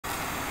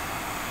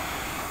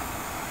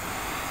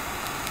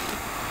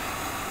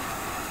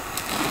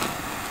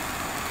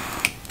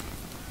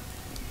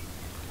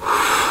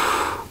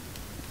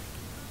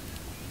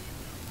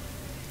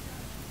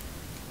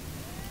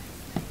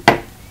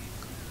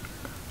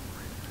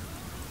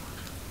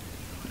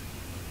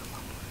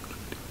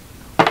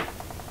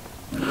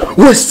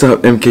What's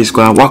up, MK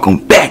Squad?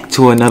 Welcome back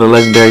to another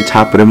legendary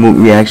top of the moot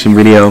reaction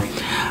video.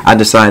 I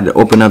decided to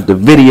open up the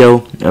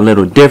video a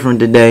little different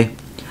today.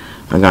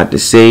 I got the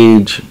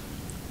sage.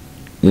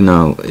 You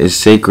know, it's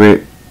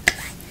sacred.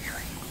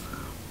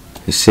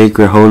 It's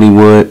sacred holy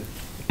wood.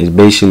 It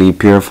basically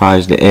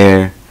purifies the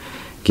air,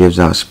 gives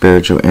out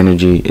spiritual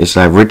energy. It's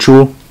like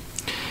ritual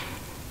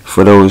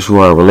for those who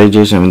are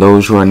religious, and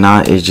those who are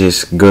not, it's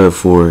just good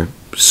for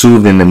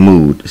soothing the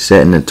mood,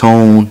 setting the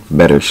tone,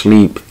 better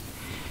sleep,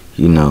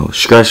 you know,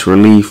 stress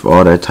relief,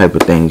 all that type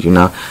of things. You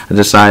know, I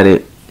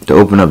decided to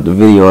open up the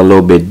video a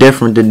little bit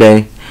different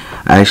today.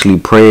 I actually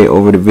prayed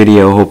over the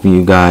video, hoping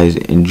you guys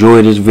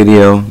enjoy this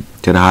video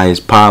to the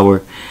highest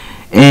power.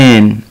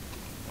 And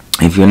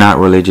if you're not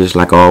religious,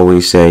 like I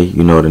always say,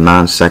 you know, the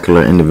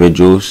non-secular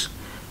individuals,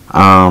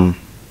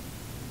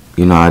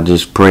 you know, I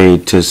just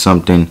prayed to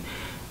something,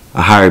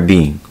 a higher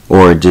being,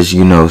 or just,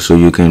 you know, so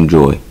you can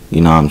enjoy,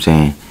 you know what I'm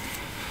saying?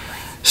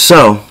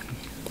 So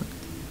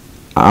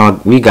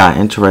we got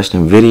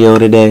interesting video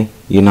today,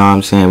 you know what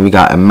I'm saying? We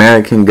got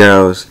American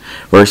girls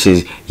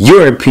versus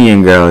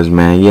European girls,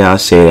 man. Yeah, I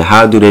said it.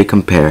 How do they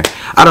compare?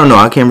 I don't know.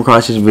 I came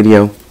across this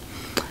video.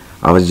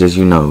 I was just,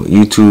 you know,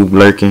 YouTube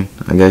lurking,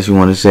 I guess you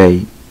want to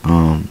say,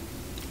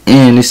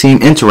 and it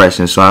seemed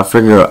interesting, so I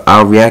figured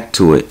I'll react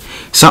to it.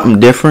 Something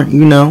different,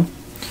 you know.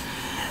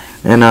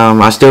 And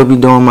I still be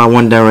doing my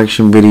One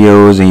Direction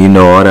videos, and you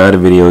know, all the other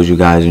videos you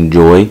guys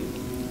enjoy.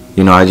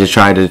 You know, I just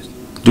try to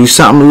do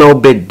something a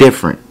little bit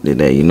different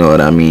today, you know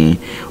what I mean?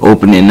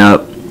 Opening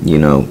up, you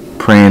know,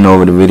 praying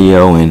over the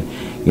video, and,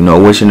 you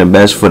know, wishing the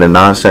best for the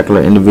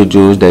non-secular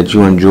individuals that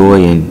you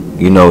enjoy, and,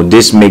 you know,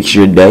 this makes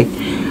your day,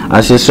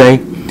 I should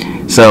say.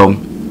 So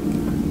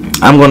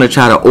I'm going to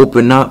try to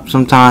open up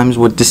sometimes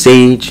with the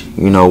sage,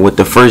 you know, with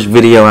the first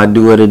video I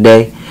do of the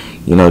day,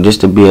 you know,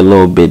 just to be a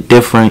little bit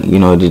different, you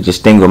know, to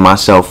distinguish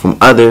myself from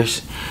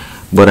others.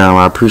 But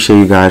I appreciate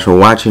you guys for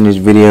watching this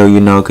video, you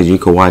know, because you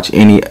can watch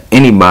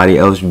anybody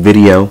else's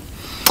video.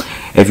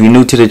 If you're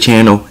new to the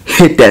channel,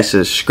 hit that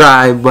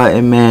subscribe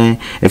button, man.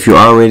 If you're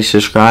already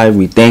subscribed,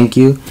 we thank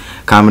you.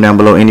 Comment down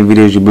below any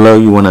videos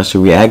you want us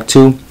to react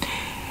to.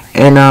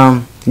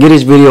 And give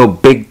this video a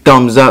big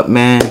thumbs up,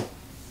 man.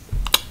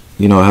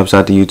 You know, it helps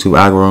out the YouTube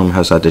algorithm,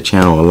 helps out the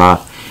channel a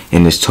lot,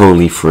 and it's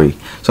totally free.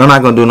 So I'm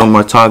not going to do no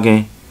more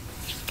talking.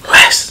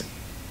 Let's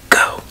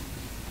go.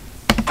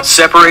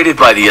 Separated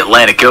by the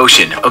Atlantic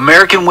Ocean,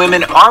 American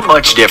women are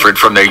much different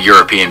from their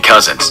European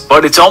cousins,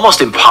 but it's almost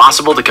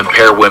impossible to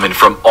compare women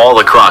from all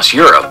across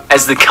Europe,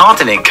 as the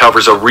continent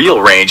covers a real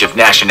range of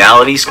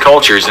nationalities,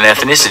 cultures, and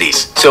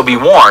ethnicities. So be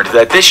warned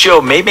that this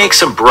show may make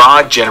some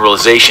broad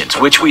generalizations,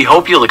 which we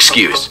hope you'll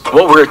excuse.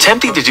 What we're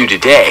attempting to do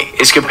today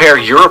is compare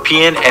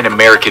European and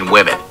American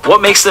women.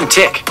 What makes them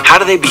tick? How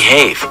do they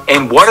behave?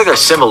 And what are the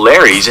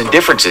similarities and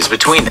differences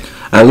between them?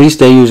 At least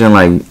they're using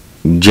like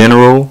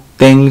general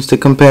things to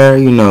compare,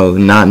 you know,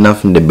 not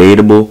nothing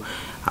debatable,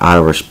 out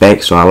of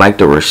respect. So I like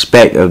the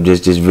respect of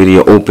just this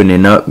video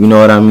opening up, you know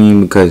what I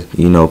mean, because,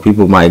 you know,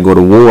 people might go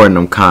to war in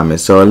them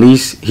comments. So at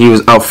least he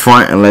was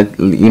upfront and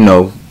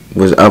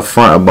was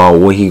upfront about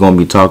what he gonna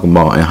be talking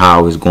about and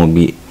how it's gonna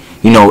be,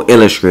 you know,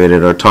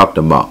 illustrated or talked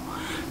about.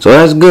 So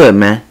that's good,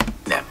 man.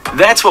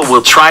 That's what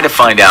we'll try to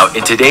find out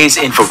in today's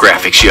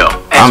infographic show.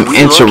 I'm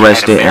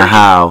interested in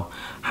how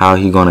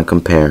he gonna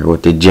compare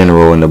with the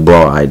general and the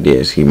broad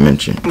ideas he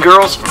mentioned.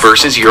 Girls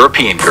versus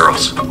European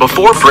girls.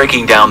 Before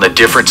breaking down the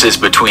differences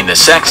between the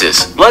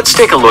sexes, let's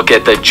take a look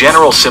at the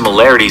general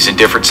similarities and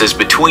differences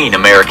between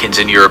Americans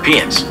and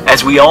Europeans.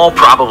 As we all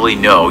probably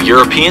know,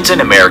 Europeans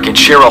and Americans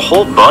share a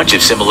whole bunch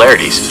of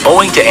similarities,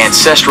 owing to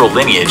ancestral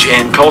lineage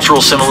and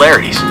cultural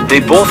similarities.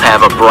 They both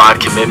have a broad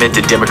commitment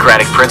to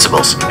democratic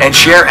principles and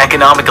share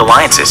economic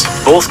alliances.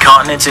 Both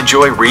continents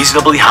enjoy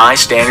reasonably high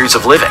standards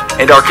of living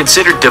and are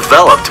considered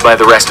developed by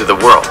the rest of the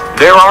world.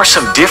 There are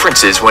some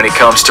differences when it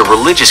comes to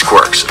religious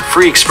quirks,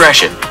 free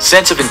expression,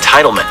 sense of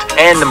entitlement,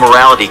 and the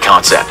morality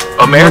concept.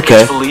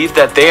 Americans believe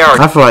that they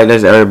are... I feel like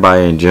that's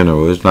everybody in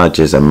general. It's not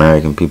just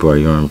American people or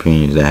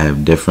Europeans that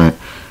have different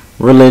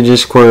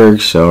religious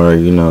quirks or,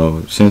 you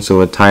know, sense of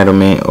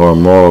entitlement or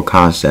moral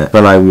concept. I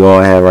feel like we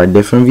all have our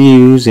different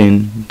views,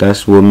 and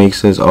that's what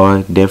makes us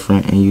all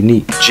different and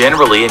unique.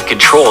 Generally in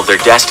control of their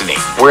destiny,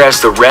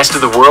 whereas the rest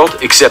of the world,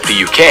 except the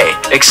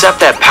UK, accept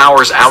that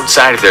powers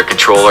outside of their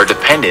control are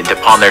dependent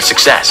upon their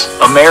success.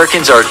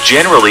 Americans are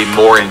generally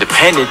more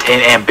independent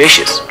and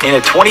ambitious. In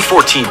a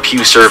 2014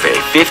 Pew survey,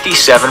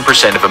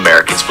 57% of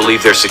Americans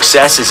believe their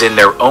success is in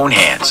their own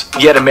hands.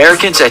 Yet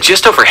Americans, at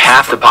just over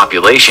half the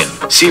population,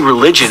 see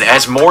religion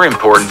as more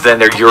important than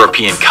their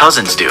European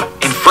cousins do.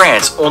 In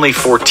France, only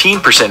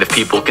 14% of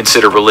people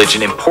consider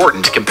religion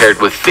important compared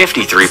with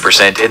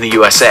 53% in the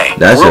USA.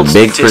 That's World a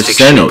big statistics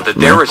show percentage, that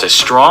man. there is a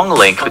strong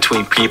link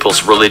between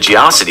people's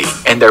religiosity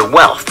and their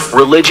wealth.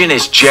 Religion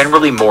is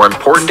generally more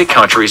important to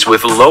countries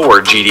with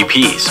lower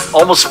GDPs.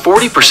 Almost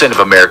 40% of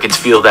Americans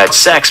feel that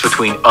sex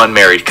between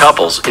unmarried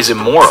couples is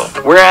immoral,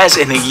 whereas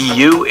in the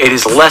EU it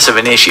is less of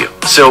an issue.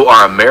 So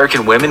are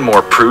American women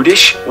more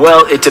prudish?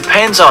 Well, it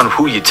depends on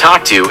who you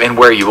talk to and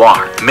where you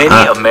are. Many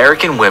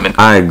American women...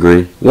 I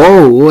agree.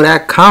 Whoa,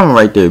 that comment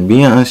right there,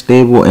 being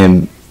unstable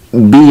and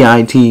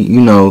B-I-T,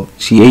 you know,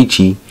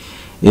 C-H-E,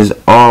 is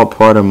all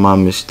part of my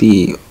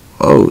mystique.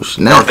 Oh, are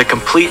snap. the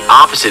complete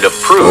opposite of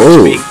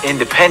prudes, being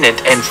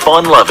independent and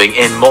fun-loving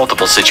in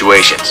multiple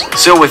situations.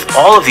 So with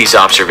all of these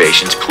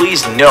observations,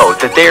 please note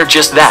that they are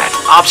just that,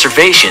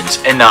 observations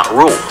and not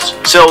rules.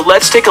 So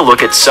let's take a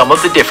look at some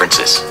of the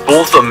differences.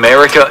 Both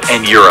America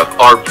and Europe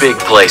are big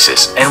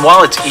places, and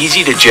while it's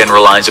easy to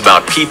generalize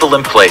about people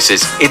and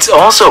places, it's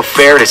also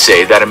fair to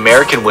say that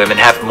American women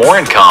have more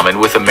in common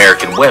with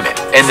American women.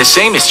 And the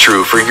same is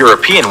true for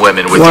European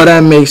women with... Well,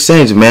 that makes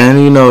sense, man.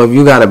 You know, if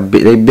you got a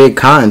big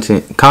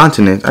continent,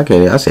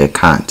 I said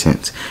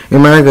contents.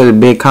 America is a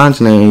big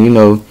continent, and you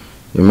know,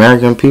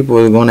 American people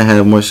are going to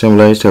have more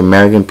similarities to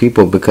American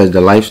people because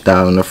the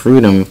lifestyle and the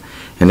freedom,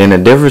 and then the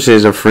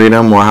differences of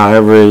freedom, or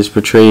however it's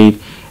portrayed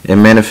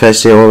and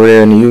manifested over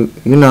there in the,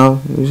 you know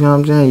what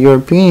I'm saying,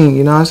 European,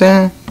 you know what I'm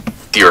saying?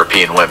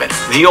 European women.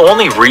 The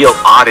only real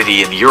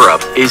oddity in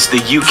Europe is the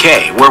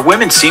UK, where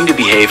women seem to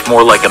behave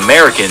more like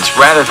Americans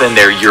rather than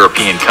their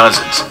European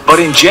cousins. But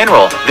in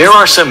general, there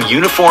are some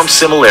uniform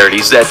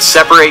similarities that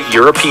separate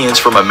Europeans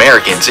from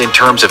Americans in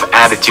terms of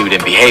attitude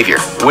and behavior.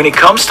 When it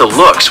comes to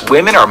looks,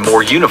 women are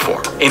more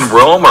uniform. In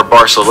Rome or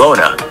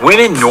Barcelona,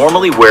 women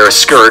normally wear a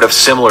skirt of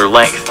similar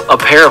length, a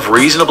pair of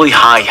reasonably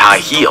high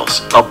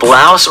heels, a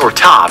blouse or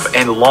top,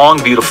 and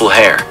long beautiful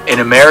hair. In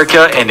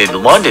America and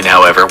in London,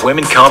 however,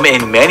 women come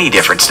in many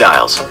different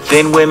styles.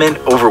 Thin women,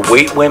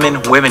 overweight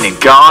women, women in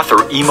goth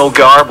or emo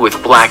garb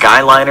with black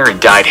eyeliner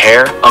and dyed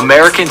hair.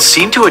 Americans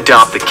seem to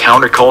adopt the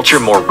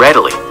counterculture more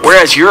readily,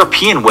 whereas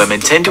European women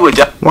tend to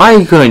adopt... Why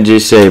you couldn't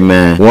just say,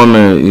 man,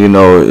 woman, you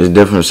know, is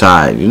different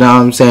side? You know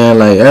what I'm saying?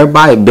 Like,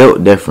 everybody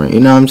built different. You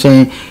know what I'm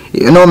saying?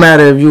 No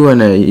matter if you in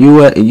the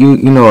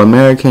you know,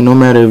 American, no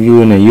matter if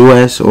you in the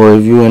US or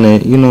if you in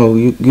the, you know,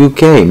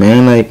 UK,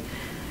 man, like,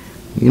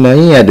 you know,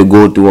 you had to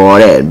go through all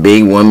that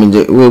big women.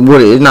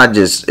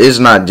 It's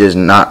not just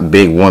not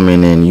big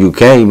women in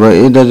UK, but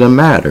it doesn't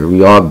matter.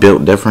 We all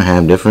built different,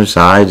 have different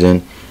sides,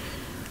 and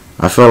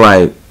I feel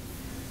like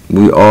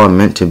we all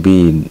meant to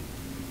be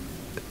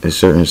a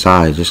certain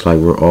size, just like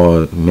we're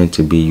all meant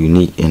to be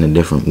unique in a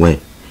different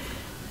way.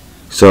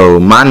 So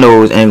my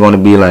nose ain't gonna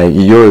be like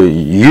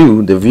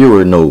the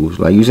viewer nose.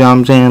 Like, you see what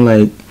I'm saying?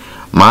 Like,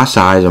 my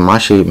size and my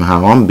shape and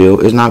how I'm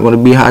built is not going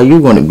to be how you're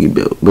going to be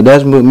built. But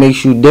that's what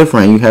makes you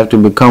different. You have to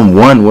become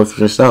one with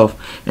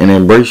yourself and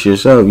embrace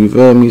yourself. You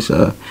feel me?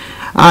 So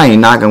I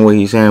ain't knocking what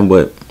he's saying,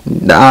 but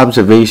the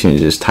observation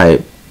is just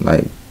type.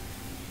 Like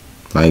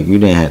you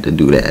didn't have to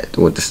do that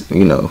with the,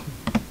 you know.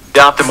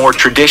 Adopt a more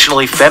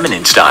traditionally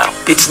feminine style.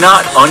 It's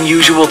not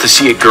unusual to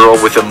see a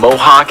girl with a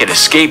mohawk and a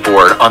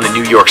skateboard on the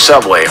New York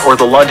subway or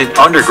the London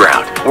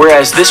Underground,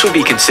 whereas this would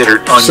be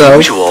considered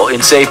unusual in,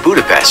 say,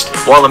 Budapest.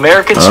 While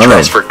Americans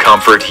dress for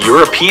comfort,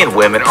 European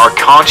women are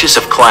conscious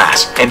of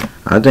class. And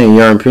I think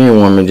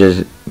European women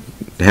just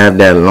have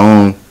that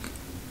long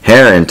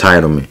hair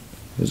entitlement.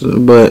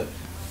 But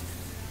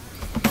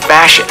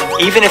fashion,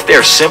 even if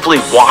they're simply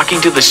walking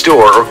to the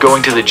store or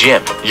going to the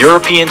gym.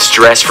 Europeans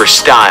dress for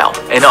style,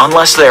 and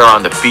unless they are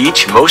on the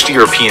beach, most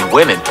European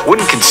women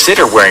wouldn't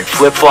consider wearing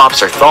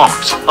flip-flops or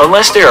thongs,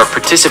 unless they are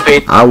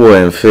participating. I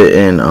wouldn't fit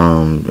in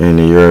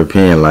the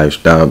European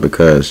lifestyle,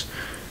 because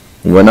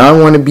when I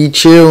want to be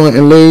chill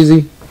and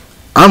lazy,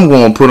 I'm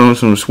going to put on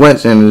some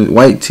sweats and a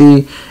white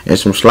tee and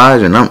some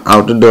slides, and I'm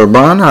out the door,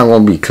 bro. I'm not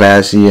going to be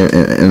classy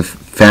and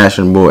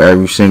fashionable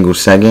every single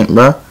second,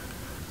 bro.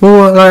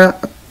 Well, like,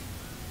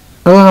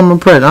 I'm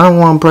impressed. I don't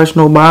want to impress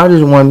nobody. I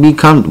just want to be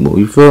comfortable.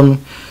 You feel me?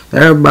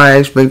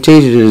 Everybody's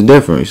expectations is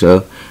different,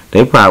 so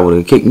they probably would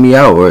have kicked me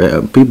out,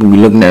 or people be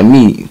looking at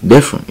me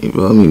different. You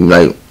feel me?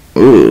 Like,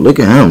 ooh, look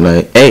at him.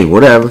 Like, hey,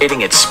 whatever.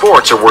 In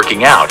sports or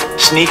working out,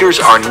 sneakers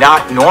are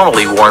not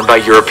normally worn by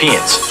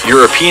Europeans.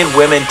 European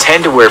women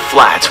tend to wear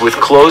flats with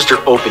closed or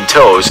open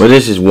toes. Well,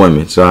 this is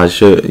women, so I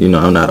should, you know,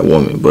 I'm not a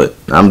woman, but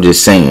I'm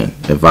just saying,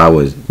 if I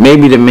was,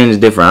 maybe the men is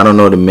different. I don't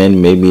know the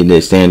men, maybe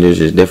the standards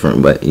is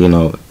different, but, you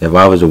know, if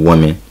I was a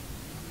woman,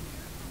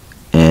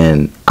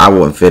 and I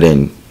wouldn't fit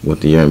in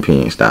with the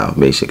European style,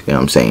 basically,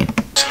 I'm saying.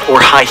 Or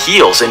high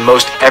heels in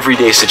most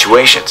everyday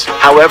situations.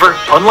 However,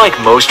 unlike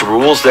most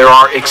rules, there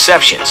are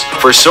exceptions.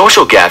 For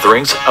social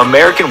gatherings,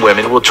 American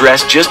women will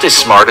dress just as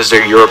smart as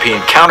their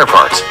European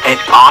counterparts and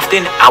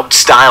often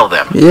outstyle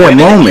them. Yeah, women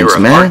moments, in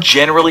Europe man. are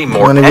generally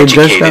more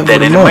educated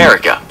than in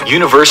America.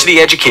 University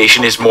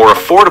education is more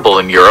affordable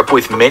in Europe,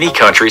 with many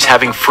countries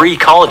having free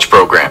college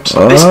programs.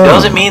 This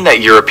doesn't mean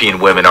that European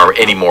women are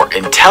any more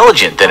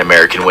intelligent than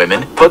American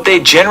women, but they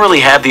generally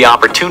have the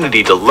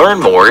opportunity to learn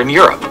more in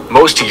Europe.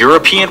 Most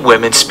European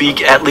women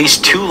speak at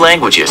least 2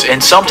 languages,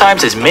 and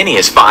sometimes as many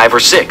as 5 or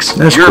 6.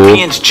 That's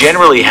Europeans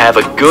generally have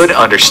a good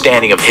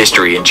understanding of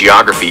history and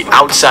geography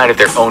outside of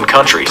their own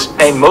countries,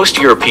 and most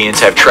Europeans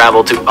have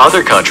traveled to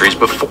other countries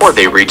before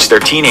they reach their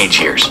teenage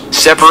years.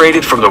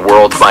 Separated from the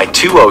world by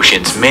 2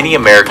 oceans, many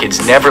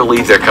Americans never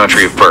leave their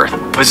country of birth.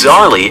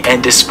 Bizarrely,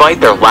 and despite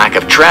their lack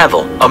of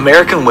travel,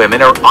 American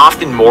women are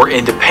often more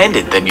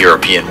independent than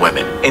European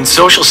women. In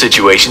social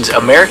situations,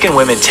 American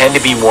women tend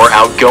to be more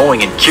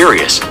outgoing and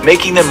curious,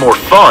 making them more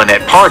fun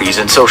at parties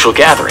and social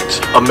gatherings.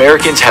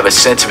 Americans have a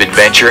sense of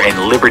adventure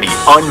and liberty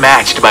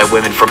unmatched by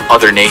women from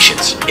other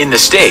nations. In the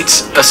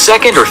States, a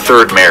second or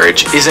third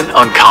marriage isn't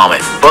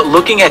uncommon, but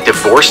looking at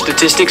divorce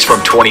statistics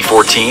from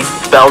 2014,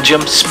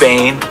 Belgium,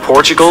 Spain,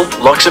 Portugal,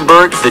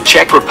 Luxembourg, the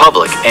Czech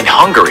Republic, and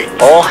Hungary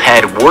all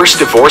had worse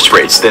divorce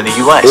rates than the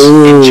US.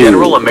 In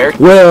general,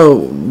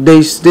 Well,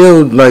 they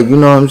still, like, you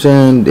know what I'm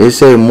saying? They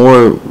say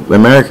more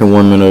American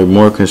women are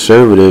more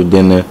conservative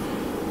than the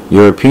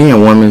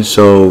European women.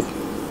 So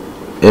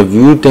if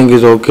you think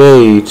it's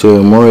okay to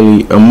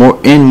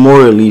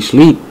immorally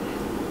sleep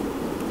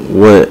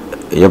with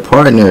your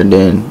partner,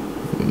 then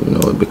you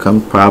know it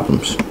becomes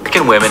problems.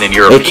 American women and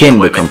European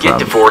women get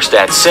divorced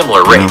at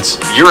similar rates.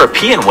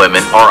 European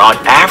women are on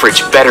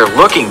average better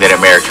looking than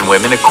American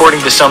women,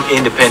 according to some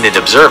independent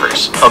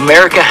observers.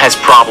 America has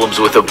problems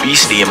with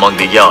obesity among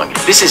the young.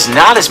 This is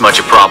not as much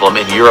a problem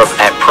in Europe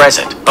at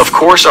present. Of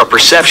course, our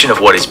perception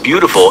of what is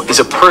beautiful is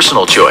a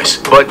personal choice,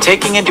 but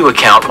taking into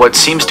account what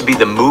seems to be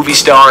the movie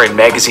star and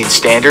magazine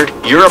standard,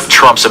 Europe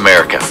trumps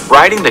America.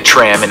 Riding the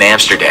tram in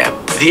Amsterdam,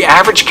 the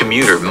average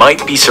commuter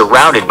might be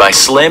surrounded by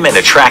slim and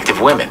attractive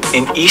women.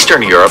 In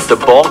Eastern Europe, the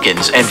Balkans,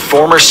 and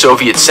former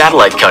Soviet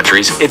satellite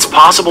countries, it's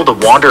possible to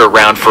wander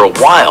around for a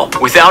while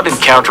without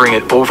encountering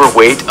an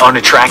overweight,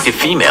 unattractive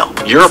female.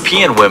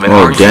 European women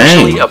are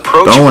usually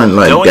approachable,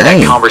 knowing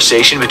that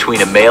conversation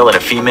between a male and a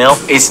female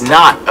is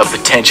not a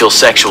potential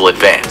sexual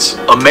advance.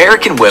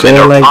 American women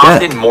are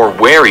often more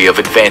wary of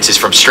advances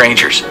from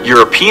strangers.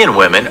 European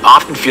women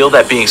often feel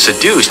that being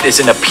seduced is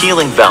an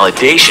appealing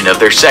validation of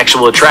their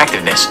sexual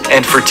attractiveness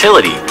and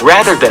fertility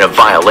rather than a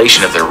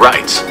violation of their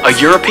rights. A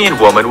European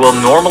woman will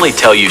normally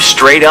tell you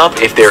straight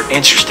up if they're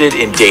interested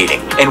in dating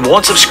and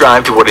won't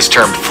subscribe to what is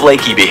termed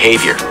flaky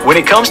behavior. When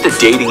it comes to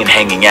dating and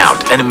hanging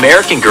out, an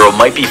American girl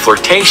might be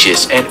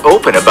flirtatious and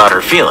open about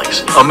her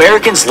feelings.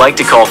 Americans like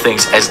to call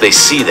things as they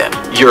see them.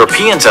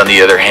 Europeans, on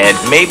the other hand,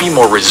 may be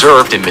more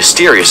reserved and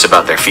mysterious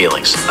about their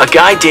feelings. A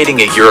guy dating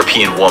a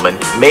European woman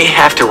may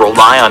have to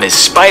rely on his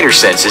spider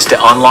senses to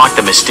unlock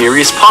the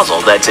mysterious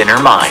puzzle that's in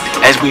her mind.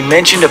 As we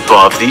mentioned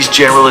above, these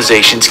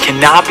generalizations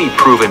cannot be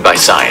proven by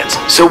science,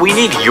 so we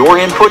need your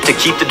input to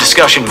keep the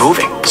discussion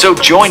moving. So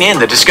join in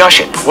the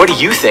discussion. What do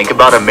you think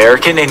about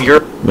American and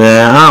Europe?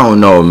 Man, I don't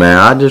know, man.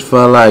 I just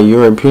feel like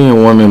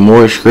European women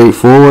more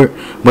straightforward.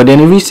 But then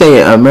if you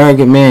say an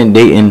American man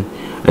dating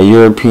a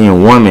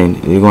European woman,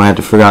 you're going to have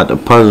to figure out the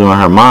puzzle in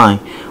her mind.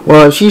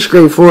 Well, if she's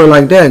straightforward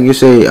like that, you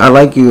say, I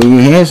like you and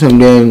you're handsome,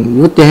 then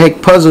what the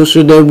heck puzzle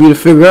should there be to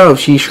figure out if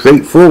she's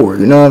straightforward?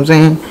 You know what I'm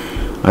saying?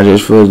 I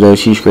just feel as though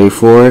she's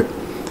straightforward.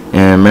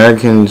 And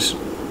Americans,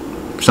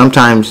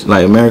 sometimes,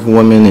 like American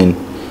women and,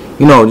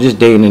 you know, just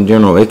dating in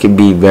general, it can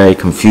be very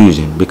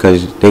confusing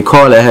because they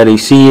call it how they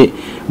see it,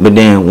 but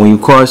then when you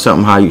call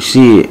something how you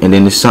see it, and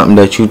then it's something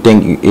that you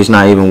think it's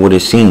not even what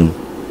it seems.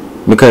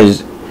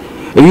 Because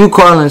if you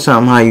calling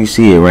something how you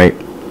see it, right,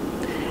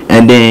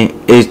 and then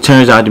it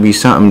turns out to be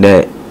something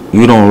that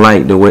you don't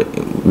like the way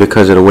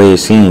because of the way it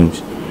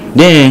seems,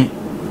 then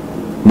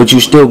but you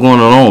still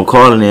going along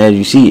calling it as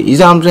you see it. You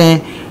see what I'm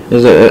saying?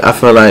 I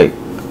feel like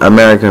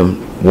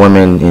American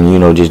women and, you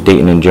know, just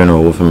dating in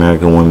general with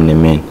American women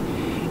and men,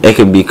 it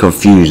could be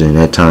confusing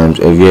at times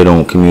if you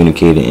don't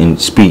communicate it and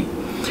speak.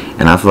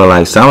 And I feel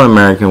like some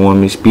American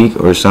women speak,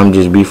 or some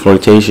just be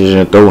flirtatious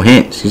and throw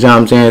hints. You see what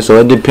I'm saying? So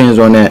it depends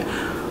on that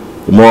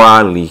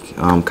morality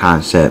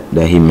concept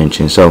that he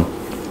mentioned. So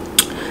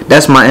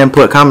that's my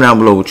input. Comment down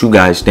below what you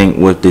guys think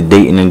with the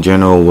dating in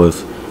general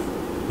with,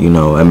 you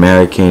know,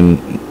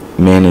 American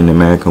men and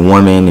American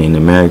women and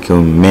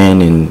American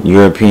men and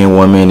European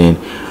women and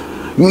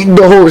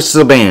the whole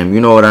shebang, you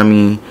know what I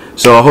mean?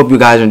 So I hope you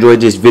guys enjoyed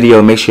this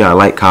video. Make sure y'all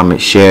like,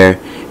 comment, share,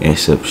 and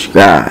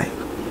subscribe.